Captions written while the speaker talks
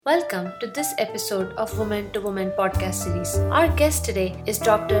Welcome to this episode of Woman to Woman podcast series. Our guest today is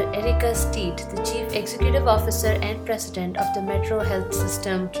Dr. Airica Steed, the Chief Executive Officer and President of the MetroHealth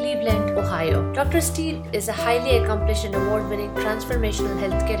System, Cleveland, Ohio. Dr. Steed is a highly accomplished and award-winning transformational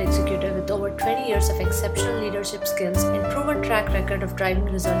healthcare executive with over 20 years of exceptional leadership skills and proven track record of driving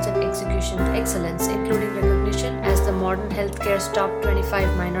results and execution excellence, including recognition as the modern healthcare's top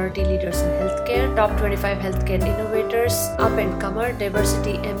 25 minority leaders in healthcare, top 25 healthcare innovators, up-and-comer,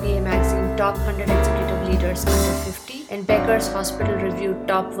 Diversity MBA Magazine top 100 executive leaders under 50, and Becker's Hospital Review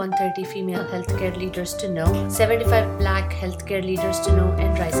top 130 female healthcare leaders to know, 75 black healthcare leaders to know,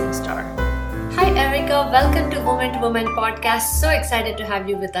 and Rising Star. Hi Airica, welcome to Woman podcast. So excited to have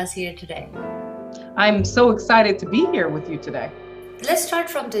you with us here today. I'm so excited to be here with you today. Let's start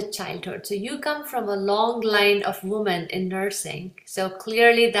from the childhood. So you come from a long line of women in nursing. So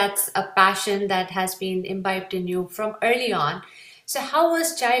clearly that's a passion that has been imbibed in you from early on. So how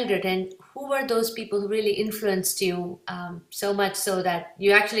was childhood, and who were those people who really influenced you so much so that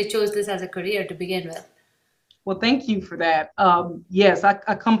you actually chose this as a career to begin with? Well, thank you for that. Yes, I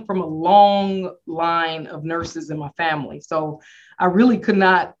come from a long line of nurses in my family. So I really could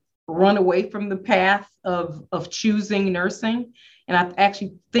not run away from the path of choosing nursing. And I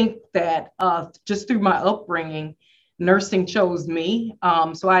actually think that just through my upbringing, nursing chose me.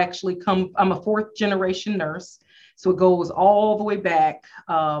 So I'm a fourth generation nurse. So it goes all the way back,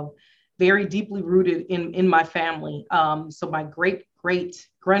 very deeply rooted in my family. So my great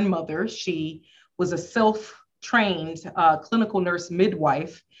grandmother, she was a self-trained clinical nurse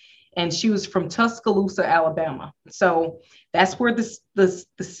midwife, and she was from Tuscaloosa, Alabama. So that's where the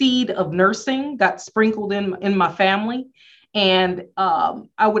seed of nursing got sprinkled in my family. And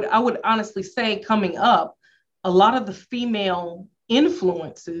I would honestly say, coming up, a lot of the female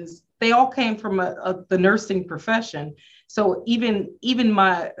influences, they all came from the nursing profession. So even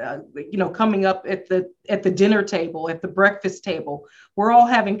my, coming up at the dinner table, at the breakfast table, we're all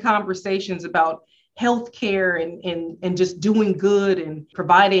having conversations about healthcare and just doing good and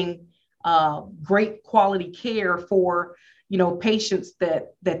providing great quality care for, patients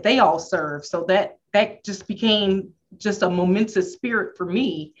that they all serve. So that just became just a momentous spirit for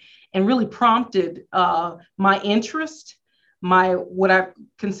me and really prompted my interest, what I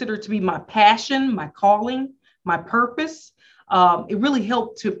consider to be my passion, my calling, my purpose. It really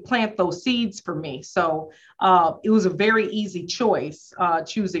helped to plant those seeds for me. So it was a very easy choice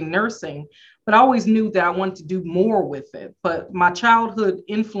choosing nursing, but I always knew that I wanted to do more with it. But my childhood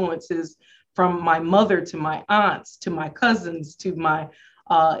influences, from my mother to my aunts, to my cousins, to my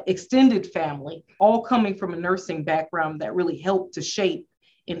extended family, all coming from a nursing background, that really helped to shape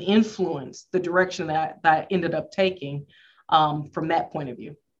and influence the direction that I ended up taking. From that point of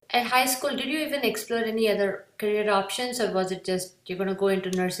view. At high school, did you even explore any other career options, or was it just you're going to go into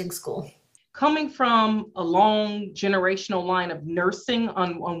nursing school? Coming from a long generational line of nursing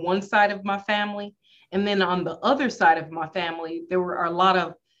on one side of my family, and then on the other side of my family, there were a lot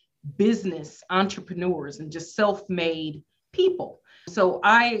of business entrepreneurs and just self-made people. So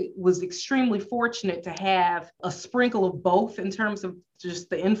I was extremely fortunate to have a sprinkle of both in terms of just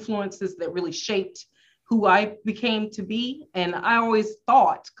the influences that really shaped who I became to be. And I always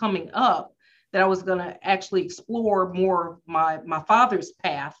thought coming up that I was going to actually explore more my father's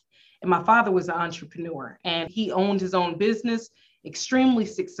path. And my father was an entrepreneur, and he owned his own business, extremely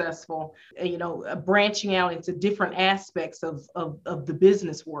successful, branching out into different aspects of the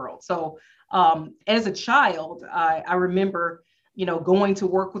business world. So as a child, I remember, going to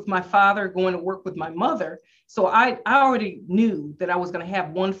work with my father, going to work with my mother. So I already knew that I was going to have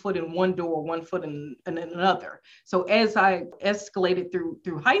one foot in one door, one foot in another. So as I escalated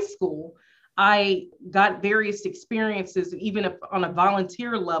through high school, I got various experiences, even on a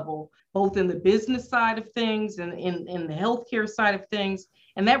volunteer level, both in the business side of things and in the healthcare side of things.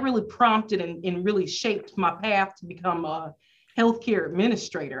 And that really prompted and really shaped my path to become a healthcare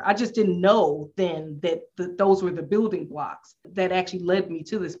administrator. I just didn't know then that those were the building blocks that actually led me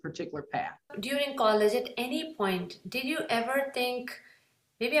to this particular path. During college, at any point, did you ever think,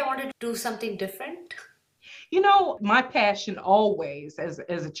 maybe I wanted to do something different? My passion always, as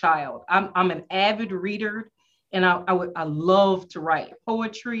a child, I'm an avid reader, and I love to write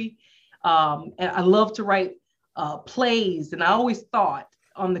poetry, and I love to write plays. And I always thought,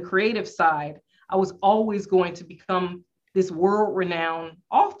 on the creative side, I was always going to become this world-renowned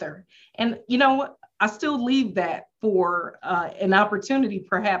author. And I still leave that for an opportunity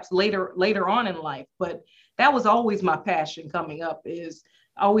perhaps later on in life. But that was always my passion coming up, is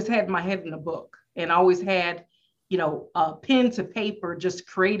I always had my head in a book, and I always had, pen to paper, just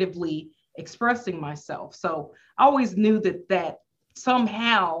creatively expressing myself. So I always knew that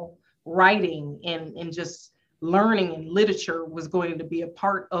somehow writing and just learning and literature was going to be a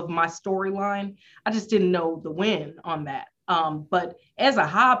part of my storyline. I just didn't know the when on that. But as a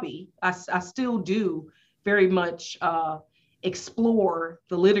hobby, I still do very much explore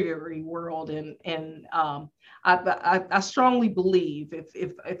the literary world, I strongly believe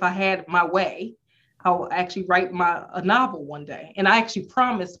if I had my way, I'll actually write a novel one day. And I actually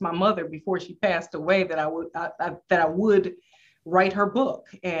promised my mother before she passed away that I would write her book.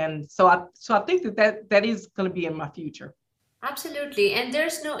 And so I think that is going to be in my future. Absolutely. And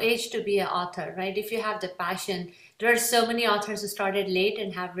there's no age to be an author, right? If you have the passion, there are so many authors who started late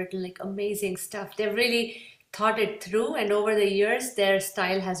and have written like amazing stuff. They've really thought it through, and over the years, their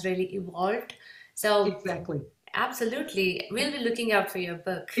style has really evolved. So, Exactly. absolutely, we'll be looking out for your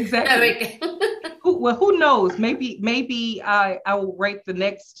book. Exactly. Who knows? Maybe I will write the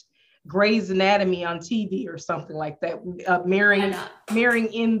next Grey's Anatomy on TV or something like that,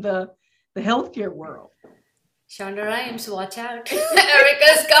 marrying in the healthcare world. Shonda Rhimes, watch out.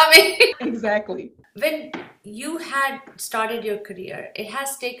 Airica's coming. Exactly. When you had started your career, it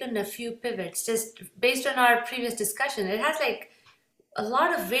has taken a few pivots. Just based on our previous discussion, it has like a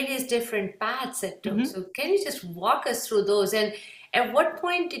lot of various different paths it took. So can you just walk us through those? And at what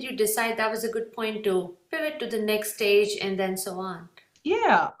point did you decide that was a good point to pivot to the next stage and then so on?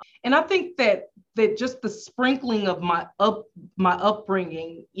 Yeah. And I think that just the sprinkling of my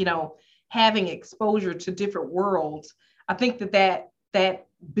upbringing, having exposure to different worlds, I think that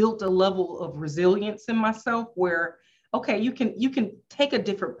built a level of resilience in myself where, okay, you can take a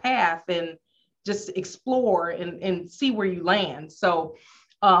different path and just explore and see where you land. So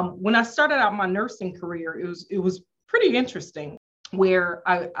when I started out my nursing career, it was pretty interesting, where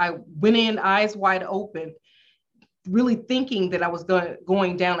I went in eyes wide open, really thinking that I was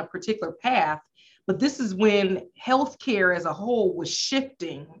going down a particular path. But this is when healthcare as a whole was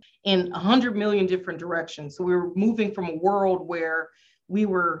shifting in 100 million different directions. So we were moving from a world where we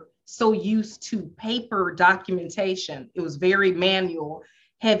were so used to paper documentation. It was very manual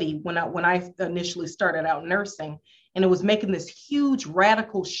heavy when I initially started out nursing, and it was making this huge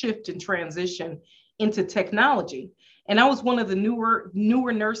radical shift and transition into technology. And I was one of the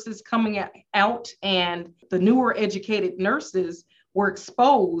newer nurses coming out, and the newer educated nurses were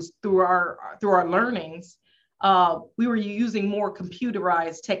exposed through our learnings. We were using more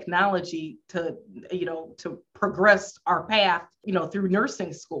computerized technology to progress our path, through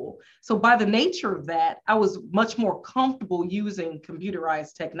nursing school. So by the nature of that, I was much more comfortable using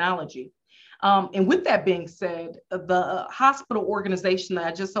computerized technology. And with that being said, the hospital organization that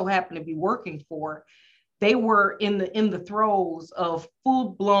I just so happened to be working for, they were in the throes of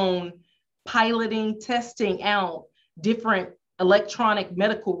full-blown piloting, testing out different electronic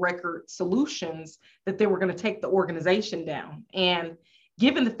medical record solutions that they were going to take the organization down. And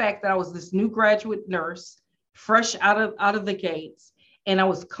given the fact that I was this new graduate nurse, fresh out of the gates, and I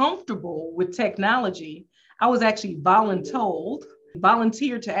was comfortable with technology, I was actually volunteered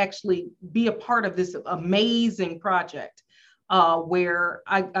to actually be a part of this amazing project. Where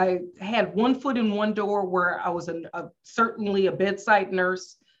I had one foot in one door, where I was certainly a bedside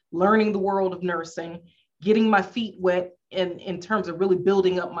nurse, learning the world of nursing, getting my feet wet in terms of really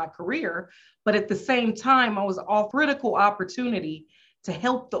building up my career. But at the same time, I was offered a critical opportunity to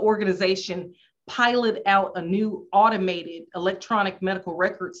help the organization pilot out a new automated electronic medical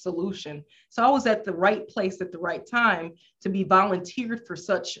record solution. So I was at the right place at the right time to be volunteered for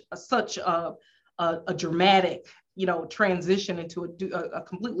such a dramatic transition into a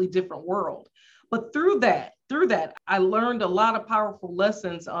completely different world. But through that, I learned a lot of powerful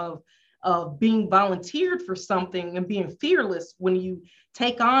lessons of being volunteered for something and being fearless when you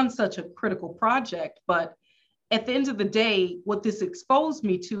take on such a critical project. But at the end of the day, what this exposed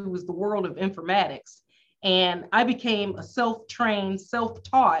me to was the world of informatics. And I became a self-trained,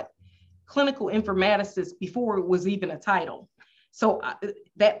 self-taught clinical informaticist before it was even a title. So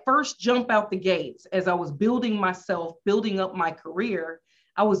that first jump out the gates, as I was building myself, building up my career,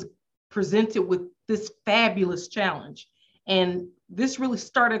 I was presented with this fabulous challenge. And this really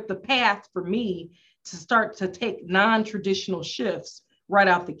started the path for me to start to take non-traditional shifts right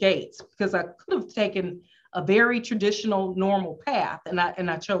out the gates, because I could have taken a very traditional, normal path, and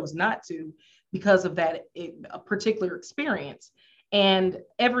I chose not to because of that a particular experience. And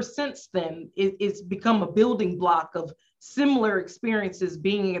ever since then, it's become a building block of similar experiences,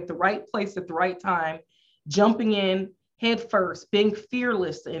 being at the right place at the right time, jumping in head first, being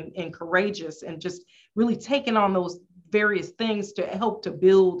fearless and courageous, and just really taking on those various things to help to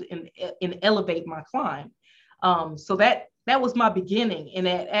build and elevate my climb. So that was my beginning, and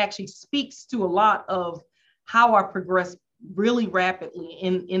that actually speaks to a lot of how I progressed really rapidly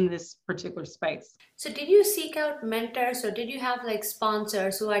in this particular space. So did you seek out mentors, or did you have like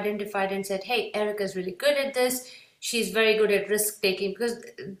sponsors who identified and said, hey, Airica's really good at this. She's very good at risk taking? Because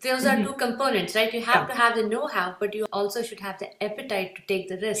those are two components, right? You have to have the know-how, but you also should have the appetite to take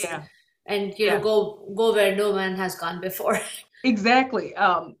the risk and, go where no man has gone before. Exactly.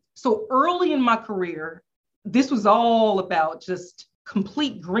 So early in my career, this was all about just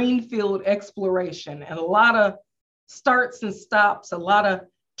complete greenfield exploration and a lot of starts and stops, a lot of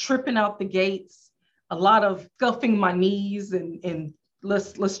tripping out the gates, a lot of scuffing my knees and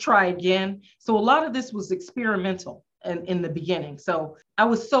let's try again. So a lot of this was experimental in the beginning. So I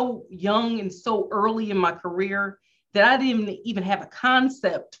was so young and so early in my career that I didn't even have a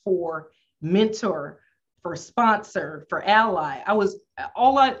concept for mentor, for sponsor, for ally.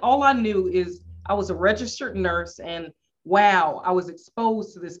 All I knew is I was a registered nurse, and wow, I was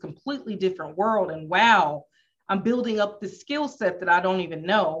exposed to this completely different world, and wow, I'm building up this skill set that I don't even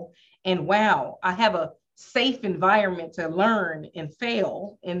know, and wow, I have a safe environment to learn and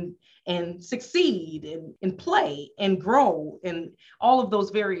fail and succeed and play and grow and all of those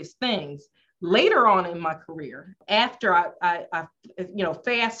various things. Later on in my career, after I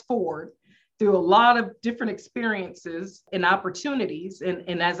fast forward through a lot of different experiences and opportunities,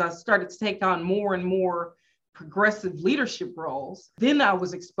 and as I started to take on more and more progressive leadership roles, then I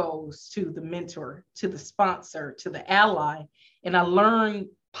was exposed to the mentor, to the sponsor, to the ally, and I learned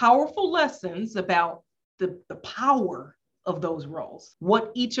powerful lessons about the power of those roles,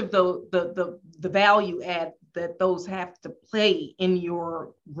 what each of the value add that those have to play in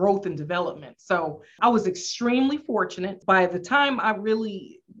your growth and development. So I was extremely fortunate. By the time I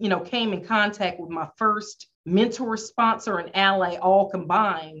really, came in contact with my first mentor, sponsor, and ally all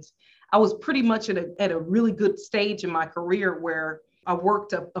combined, I was pretty much at a really good stage in my career where I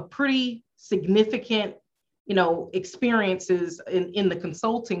worked a pretty significant experiences in the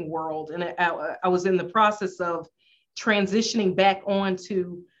consulting world. And I was in the process of transitioning back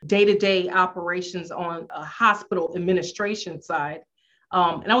onto day-to-day operations on a hospital administration side.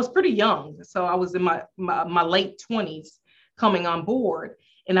 And I was pretty young. So I was in my late 20s coming on board.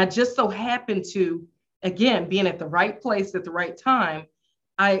 And I just so happened to, again, being at the right place at the right time,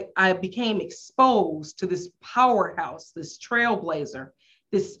 I became exposed to this powerhouse, this trailblazer,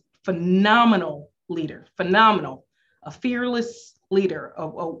 this phenomenal leader, a fearless leader,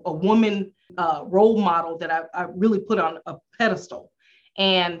 a woman role model that I really put on a pedestal.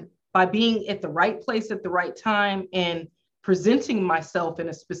 And by being at the right place at the right time and presenting myself in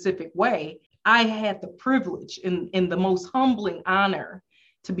a specific way, I had the privilege and the most humbling honor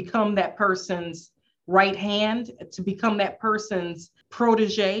to become that person's right hand, to become that person's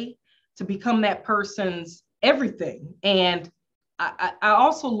protege, to become that person's everything. And I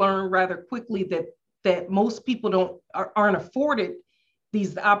also learned rather quickly that most people aren't afforded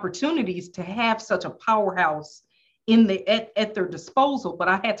these opportunities to have such a powerhouse at their disposal. But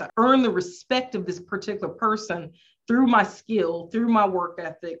I had to earn the respect of this particular person through my skill, through my work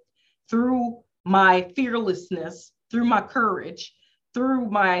ethic, through my fearlessness, through my courage, through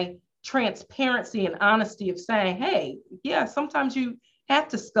my transparency and honesty of saying, hey, yeah, sometimes you have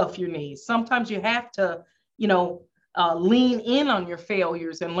to scuff your knees. Sometimes you have to, lean in on your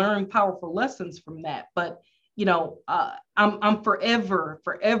failures and learn powerful lessons from that. But, I'm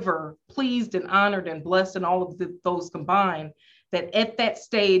forever pleased and honored and blessed, and all of those combined, that at that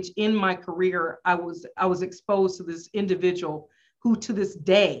stage in my career, I was exposed to this individual who to this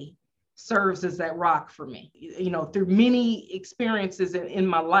day serves as that rock for me. Through many experiences in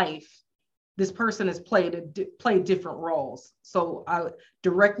my life, this person has played different roles. So I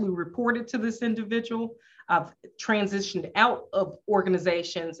directly reported to this individual. I've transitioned out of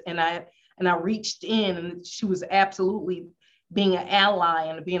organizations, and I reached in, and she was absolutely being an ally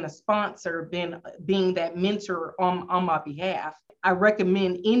and being a sponsor, being that mentor on my behalf. I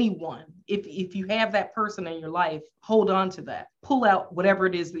recommend anyone, if you have that person in your life, hold on to that. Pull out whatever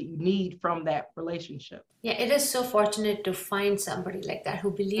it is that you need from that relationship. Yeah, it is so fortunate to find somebody like that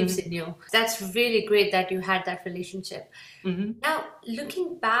who believes in you. That's really great that you had that relationship. Now,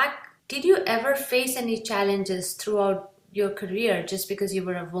 looking back, did you ever face any challenges throughout your career just because you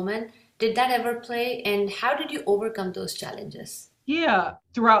were a woman? Did that ever play? And how did you overcome those challenges? Yeah,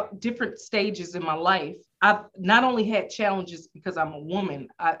 throughout different stages in my life, I've not only had challenges because I'm a woman,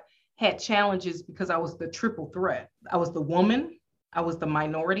 I had challenges because I was the triple threat. I was the woman, I was the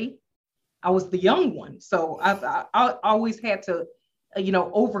minority, I was the young one. So I always had to,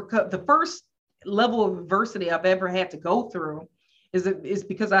 overcome. The first level of adversity I've ever had to go through is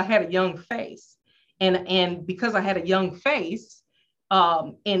because I had a young face. And because I had a young face,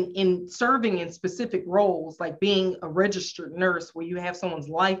 in serving in specific roles, like being a registered nurse where you have someone's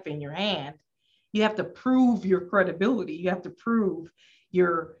life in your hand, you have to prove your credibility. You have to prove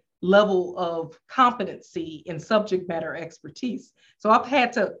your level of competency and subject matter expertise. So I've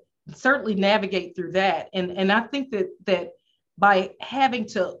had to certainly navigate through that. And I think that by having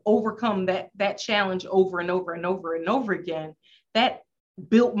to overcome that challenge over and over and over and over again, that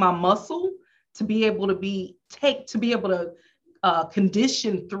built my muscle to be able to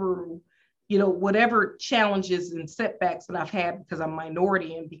condition through, whatever challenges and setbacks that I've had because I'm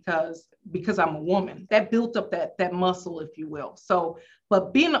minority and because I'm a woman. That built up that muscle, if you will. So,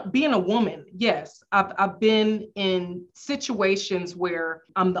 but being a woman, yes, I've been in situations where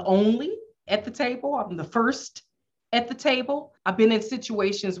I'm the only at the table. I'm the first at the table. I've been in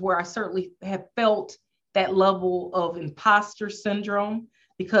situations where I certainly have felt that level of imposter syndrome,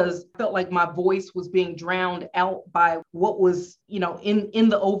 because I felt like my voice was being drowned out by what was, in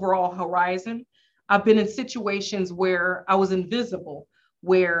the overall horizon. I've been in situations where I was invisible,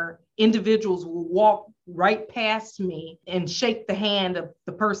 where individuals will walk right past me and shake the hand of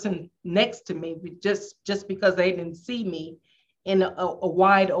the person next to me just because they didn't see me in a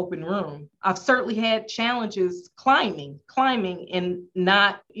wide open room. I've certainly had challenges climbing and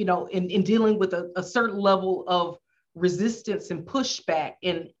not, in dealing with a certain level of resistance and pushback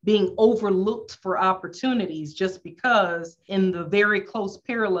and being overlooked for opportunities just because in the very close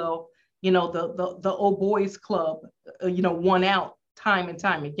parallel, the old boys club, won out time and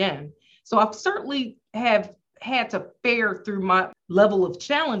time again. So I've certainly have had to fare through my level of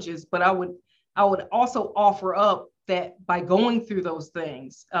challenges, but I would also offer up that by going through those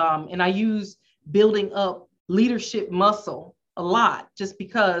things, and I use building up leadership muscle a lot, just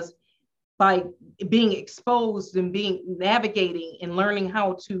because by being exposed and navigating and learning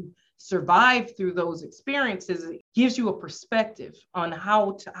how to survive through those experiences, it gives you a perspective on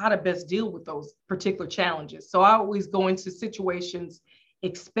how to best deal with those particular challenges. So I always go into situations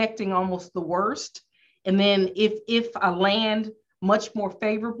expecting almost the worst. And then if I land much more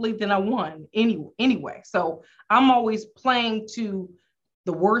favorably, then I won anyway. So I'm always playing to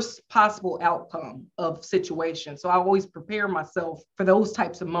the worst possible outcome of situations. So I always prepare myself for those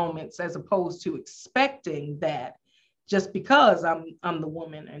types of moments, as opposed to expecting that just because I'm the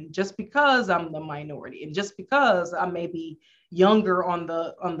woman, and just because I'm the minority, and just because I may be younger on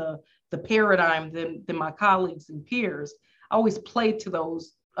the paradigm than my colleagues and peers. I always play to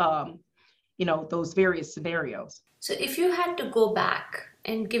those those various scenarios. So if you had to go back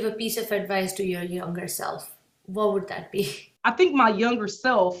and give a piece of advice to your younger self, what would that be? I think my younger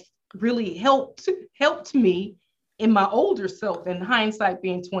self really helped me in my older self, in hindsight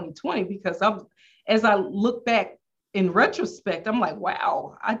being 2020, because as I look back in retrospect, I'm like,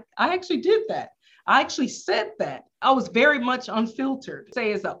 wow, I actually did that. I actually said that. I was very much unfiltered.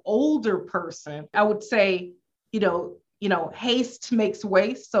 Say as an older person, I would say, haste makes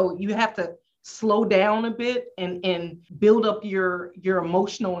waste. So you have to slow down a bit and build up your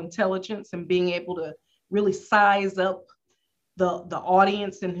emotional intelligence and being able to really size up the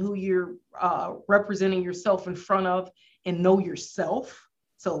audience and who you're representing yourself in front of, and know yourself.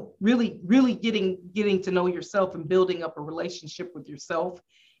 So really, really getting to know yourself and building up a relationship with yourself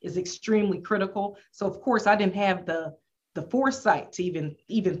is extremely critical. So of course, I didn't have the foresight to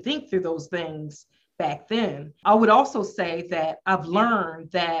even think through those things back then. I would also say that I've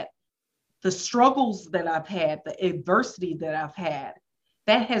learned that the struggles that I've had, the adversity that I've had,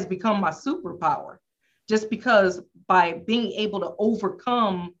 that has become my superpower. Just because by being able to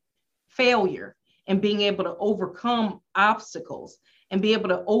overcome failure and being able to overcome obstacles and be able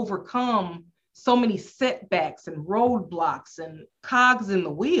to overcome so many setbacks and roadblocks and cogs in the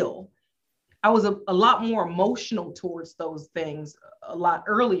wheel, I was a lot more emotional towards those things a lot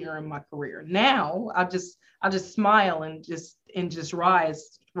earlier in my career. Now I just smile and just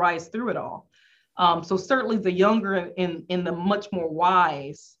rise through it all. So certainly the younger and the much more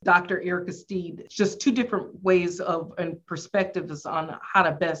wise Dr. Airica Steed, just two different ways and perspectives on how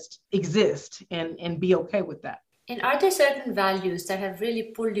to best exist and be okay with that. And are there certain values that have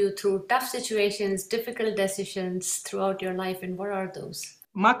really pulled you through tough situations, difficult decisions throughout your life, and what are those?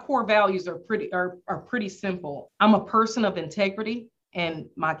 My core values are pretty simple. I'm a person of integrity, and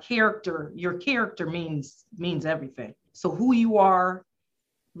your character means everything. So who you are,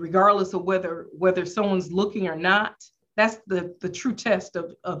 regardless of whether someone's looking or not, that's the true test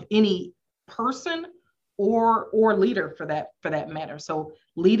of any person or leader for that matter. So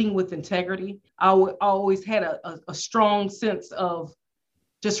leading with integrity. I always had a strong sense of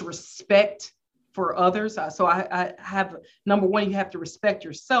just respect for others. So I have, number one, you have to respect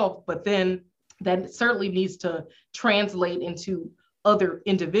yourself, but then that certainly needs to translate into other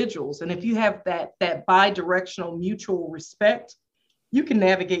individuals. And if you have that bi-directional mutual respect, you can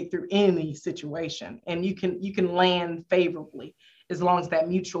navigate through any situation and you can land favorably as long as that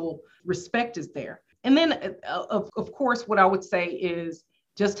mutual respect is there. And then, of course, what I would say is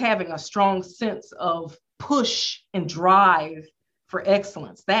just having a strong sense of push and drive for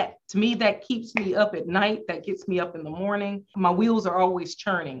excellence. That, to me, that keeps me up at night. That gets me up in the morning. My wheels are always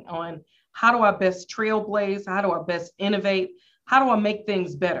churning on how do I best trailblaze? How do I best innovate? How do I make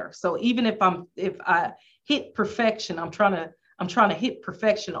things better? So even if I hit perfection, I'm trying to hit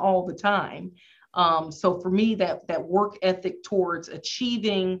perfection all the time. So for me, that work ethic towards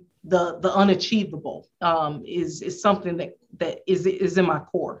achieving the unachievable is something that is in my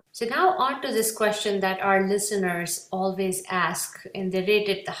core. So now on to this question that our listeners always ask, and they rate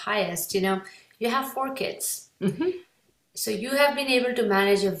it the highest. You have 4 kids. Mm-hmm. So you have been able to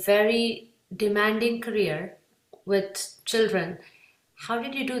manage a very demanding career with children. How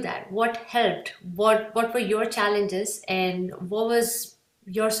did you do that? What helped? What were your challenges, and what was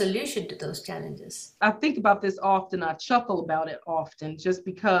your solution to those challenges? I think about this often. I chuckle about it often just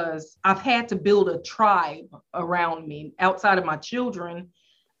because I've had to build a tribe around me outside of my children.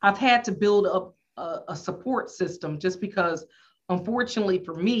 I've had to build up a support system just because, unfortunately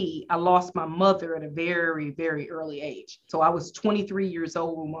for me, I lost my mother at a very, very early age. So I was 23 years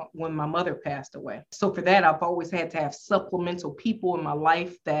old when my mother passed away. So for that, I've always had to have supplemental people in my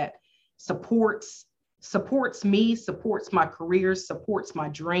life that supports me, supports my career, supports my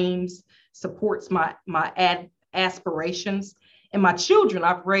dreams, supports my aspirations. And my children,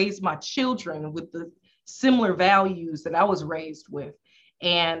 I've raised my children with the similar values that I was raised with.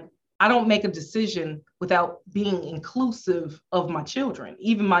 And I don't make a decision without being inclusive of my children.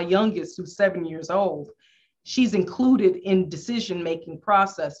 Even my youngest, who's 7 years old, she's included in decision-making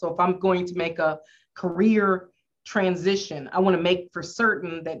process. So if I'm going to make a career transition, I want to make for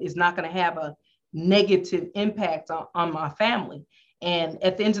certain that it's not going to have a negative impact on my family. And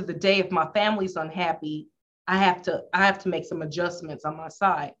at the end of the day, if my family's unhappy, I have to make some adjustments on my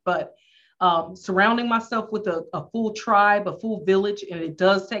side. But surrounding myself with a full tribe, a full village, and it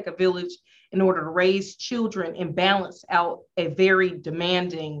does take a village in order to raise children and balance out a very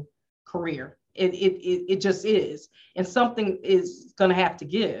demanding career. It just is. And something is going to have to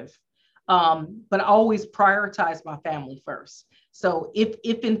give. But I always prioritize my family first. So if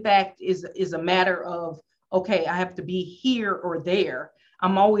in fact is a matter of, okay, I have to be here or there,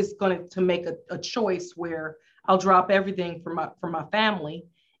 I'm always going to make a choice where I'll drop everything for my family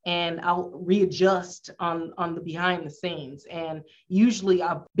and I'll readjust on the behind the scenes. And usually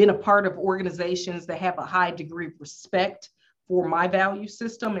I've been a part of organizations that have a high degree of respect for my value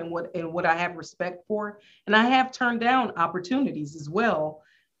system and what I have respect for. And I have turned down opportunities as well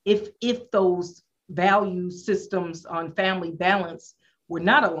if those value systems on family balance were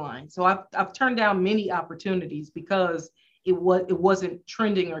not aligned. So I've turned down many opportunities because it wasn't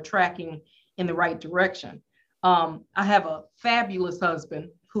trending or tracking in the right direction. I have a fabulous husband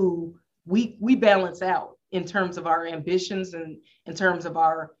who we balance out in terms of our ambitions and in terms of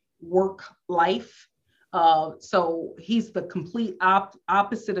our work life. So he's the complete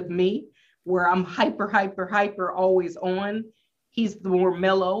opposite of me, where I'm hyper always on. He's the more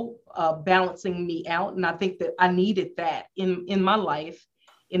mellow, balancing me out. And I think that I needed that in my life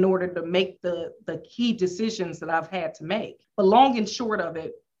in order to make the key decisions that I've had to make. But long and short of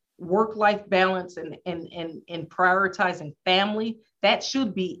it, work-life balance and prioritizing family, that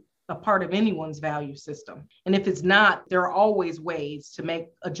should be a part of anyone's value system. And if it's not, there are always ways to make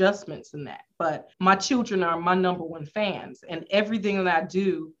adjustments in that. But my children are my number one fans, and everything that I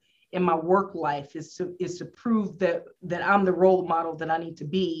do in my work life is to prove that I'm the role model that I need to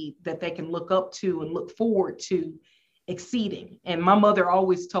be, that they can look up to and look forward to exceeding. And my mother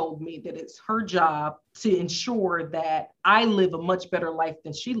always told me that it's her job to ensure that I live a much better life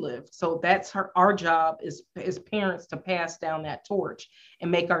than she lived. So that's our job as parents, to pass down that torch and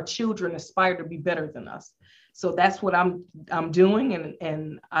make our children aspire to be better than us. So that's what I'm doing,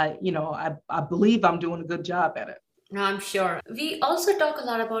 and I believe I'm doing a good job at it. No, I'm sure. We also talk a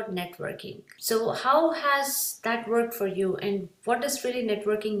lot about networking. So how has that worked for you, and what does really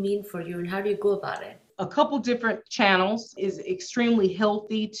networking mean for you, and how do you go about it? A couple different channels is extremely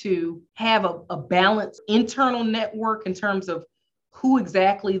healthy to have a balanced internal network in terms of who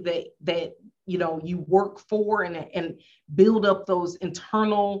exactly that you work for, and build up those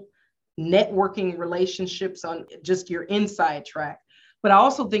internal networking relationships on just your inside track. But I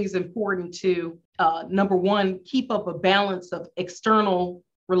also think it's important to, number one, keep up a balance of external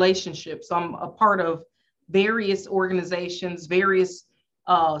relationships. I'm a part of various organizations, various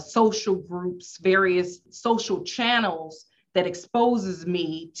social groups, various social channels that exposes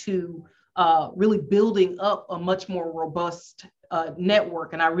me to really building up a much more robust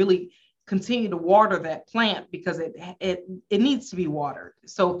network. And I really continue to water that plant because it needs to be watered.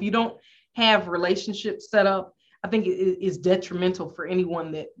 So if you don't have relationships set up, I think it is detrimental for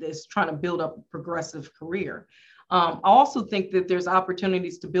anyone that is trying to build up a progressive career. I also think that there's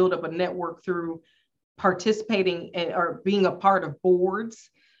opportunities to build up a network through participating or being a part of boards,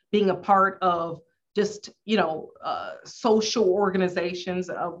 being a part of just, social organizations.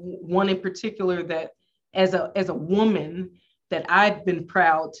 One in particular that as a woman that I've been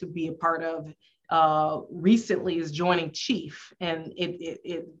proud to be a part of recently is joining Chief. And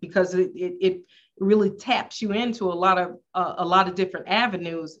because it really taps you into a lot of different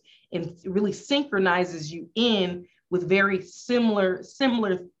avenues and really synchronizes you in with very similar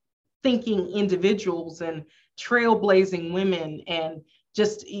thinking individuals and trailblazing women, and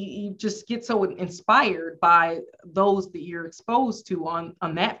you just get so inspired by those that you're exposed to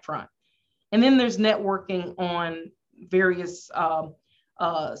on that front. And then there's networking on various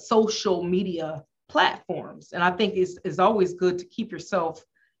social media platforms. And I think it's always good to keep yourself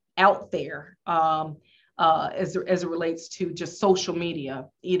out there as it relates to just social media.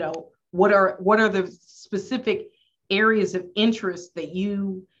 What are the specific areas of interest that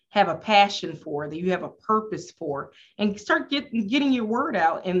you have a passion for, that you have a purpose for, and start getting your word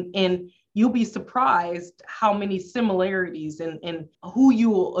out, and you'll be surprised how many similarities and who you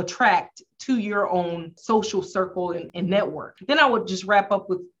will attract to your own social circle and network. Then I would just wrap up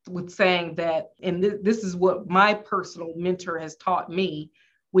with saying that, and this is what my personal mentor has taught me,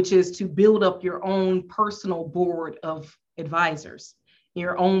 which is to build up your own personal board of advisors,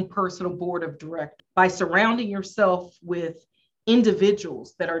 your own personal board of directors, by surrounding yourself with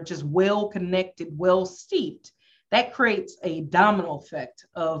individuals that are just well connected, well steeped. That creates a domino effect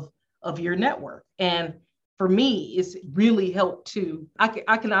of your network. And for me, it's really helped to,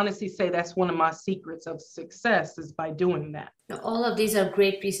 I can honestly say that's one of my secrets of success, is by doing that. Now, all of these are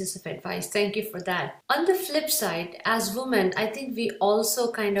great pieces of advice. Thank you for that. On the flip side, as women, I think we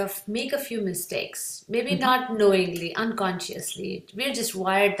also kind of make a few mistakes, maybe not knowingly, unconsciously. We're just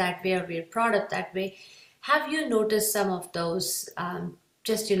wired that way, or we're brought up that way. Have you noticed some of those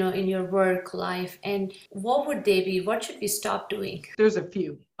just, in your work life? And what would they be? What should we stop doing? There's a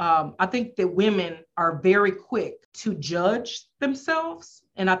few. I think that women are very quick to judge themselves.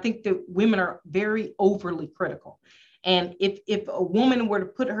 And I think that women are very overly critical. And if a woman were to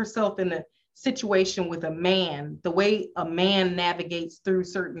put herself in a situation with a man, the way a man navigates through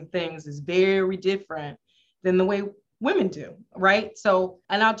certain things is very different than the way women do, right? So,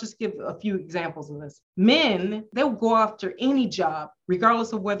 and I'll just give a few examples of this. Men, they'll go after any job,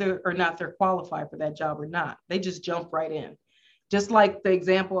 regardless of whether or not they're qualified for that job or not. They just jump right in. Just like the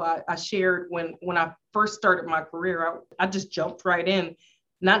example I shared when I first started my career, I just jumped right in,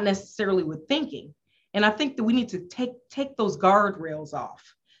 not necessarily with thinking. And I think that we need to take those guardrails off,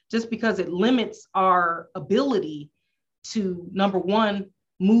 just because it limits our ability to, number one,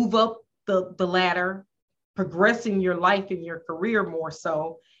 move up the ladder, progressing your life and your career more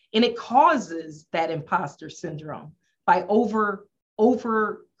so. And it causes that imposter syndrome by over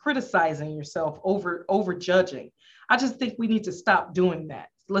criticizing yourself, over judging. I just think we need to stop doing that.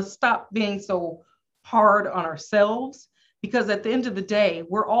 Let's stop being so hard on ourselves, because at the end of the day,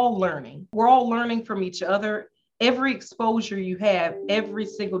 we're all learning. We're all learning from each other. Every exposure you have every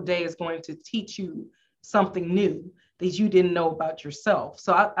single day is going to teach you something new that you didn't know about yourself.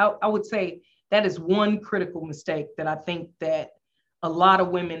 So I would say that is one critical mistake that I think that a lot of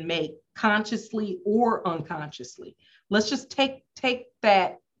women make, consciously or unconsciously. Let's just take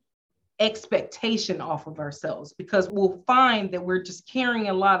that expectation off of ourselves, because we'll find that we're just carrying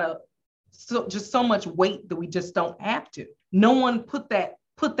a lot of so much weight that we just don't have to. No one put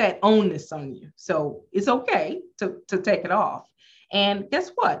that onus on you. So it's okay to take it off. And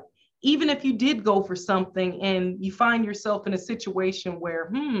guess what? Even if you did go for something and you find yourself in a situation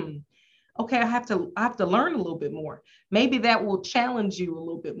where, okay, I have to learn a little bit more. Maybe that will challenge you a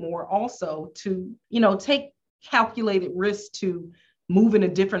little bit more also to, take calculated risks to move in a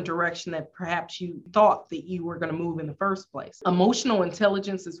different direction that perhaps you thought that you were going to move in the first place. Emotional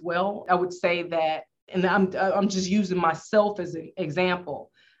intelligence as well. I would say that, and I'm just using myself as an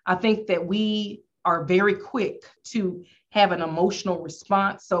example. I think that we are very quick to have an emotional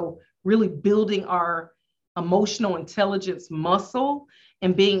response. So really building our emotional intelligence muscle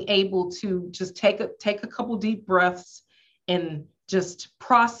and being able to just take a couple deep breaths and just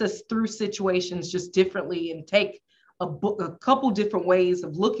process through situations just differently, and take a couple different ways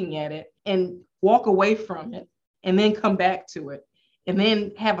of looking at it and walk away from it and then come back to it and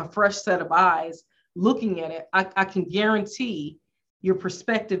then have a fresh set of eyes looking at it, I can guarantee your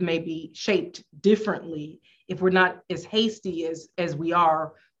perspective may be shaped differently if we're not as hasty as we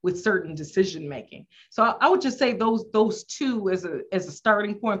are with certain decision making. So I would just say those two as a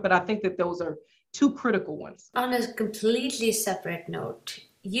starting point, but I think that those are two critical ones. On a completely separate note,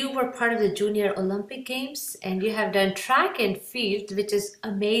 you were part of the Junior Olympic Games and you have done track and field, which is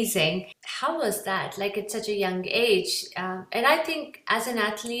amazing. How was that? Like at such a young age. And I think as an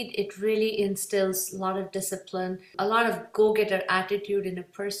athlete, it really instills a lot of discipline, a lot of go-getter attitude in a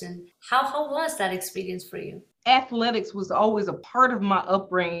person. How was that experience for you? Athletics was always a part of my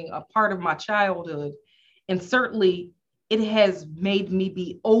upbringing, a part of my childhood. And certainly it has made me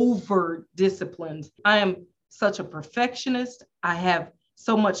be over disciplined. I am such a perfectionist. I have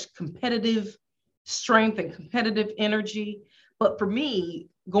so much competitive strength and competitive energy. But for me,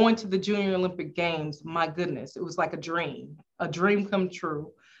 going to the Junior Olympic Games, my goodness, it was like a dream come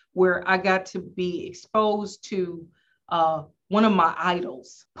true, where I got to be exposed to one of my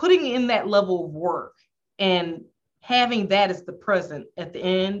idols, putting in that level of work and having that as the present at the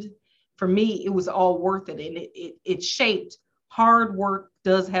end. For me, it was all worth it. And it shaped hard work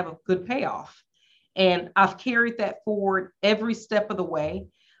does have a good payoff. And I've carried that forward every step of the way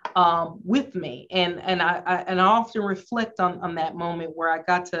with me. And I often reflect on that moment where I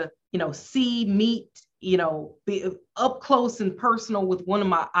got to, meet, be up close and personal with one of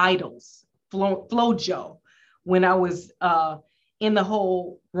my idols, Flo Joe, when I was in the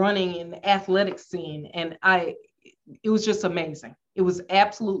whole running and athletic scene. And it was just amazing. It was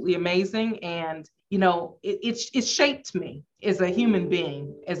absolutely amazing. And, it shaped me as a human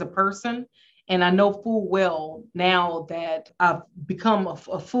being, as a person. And I know full well now that I've become a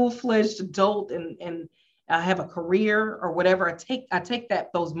full-fledged adult and I have a career or whatever. I take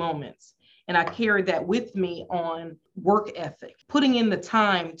those moments and I carry that with me on work ethic, putting in the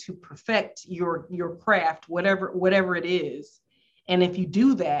time to perfect your craft, whatever it is. And if you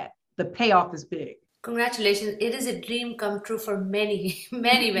do that, the payoff is big. Congratulations. It is a dream come true for many,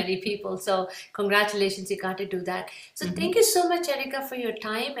 many people. So congratulations, you got to do that. So Thank you so much, Airica, for your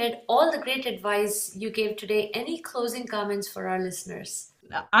time and all the great advice you gave today. Any closing comments for our listeners?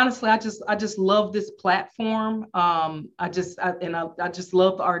 Honestly, I just love this platform. I just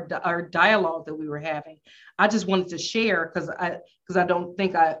love our dialogue that we were having. I just wanted to share because I don't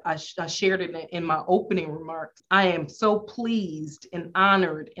think I shared it in my opening remarks. I am so pleased and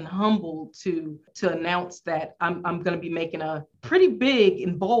honored and humbled to announce that I'm going to be making a pretty big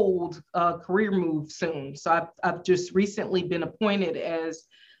and bold career move soon. So I've just recently been appointed as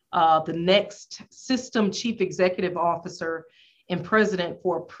the next system chief executive officer and president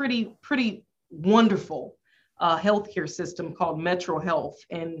for a pretty wonderful healthcare system called MetroHealth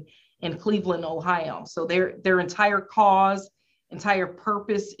in Cleveland, Ohio. So their entire cause, entire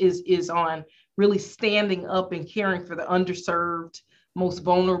purpose is on really standing up and caring for the underserved, most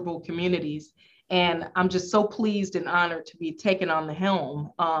vulnerable communities. And I'm just so pleased and honored to be taken on the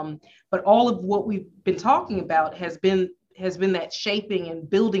helm. But all of what we've been talking about has been that shaping and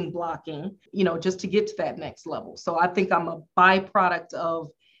building blocking, just to get to that next level. So I think I'm a byproduct of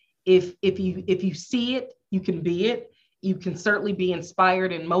if you see it, you can be it. You can certainly be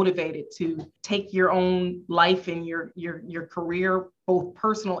inspired and motivated to take your own life and your career, both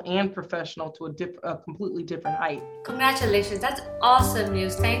personal and professional, to a completely different height. Congratulations. That's awesome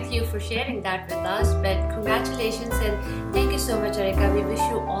news. Thank you for sharing that with us. But congratulations and thank you so much, Airica. We wish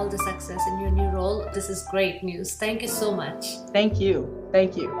you all the success in your new role. This is great news. Thank you so much. Thank you.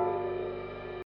 Thank you.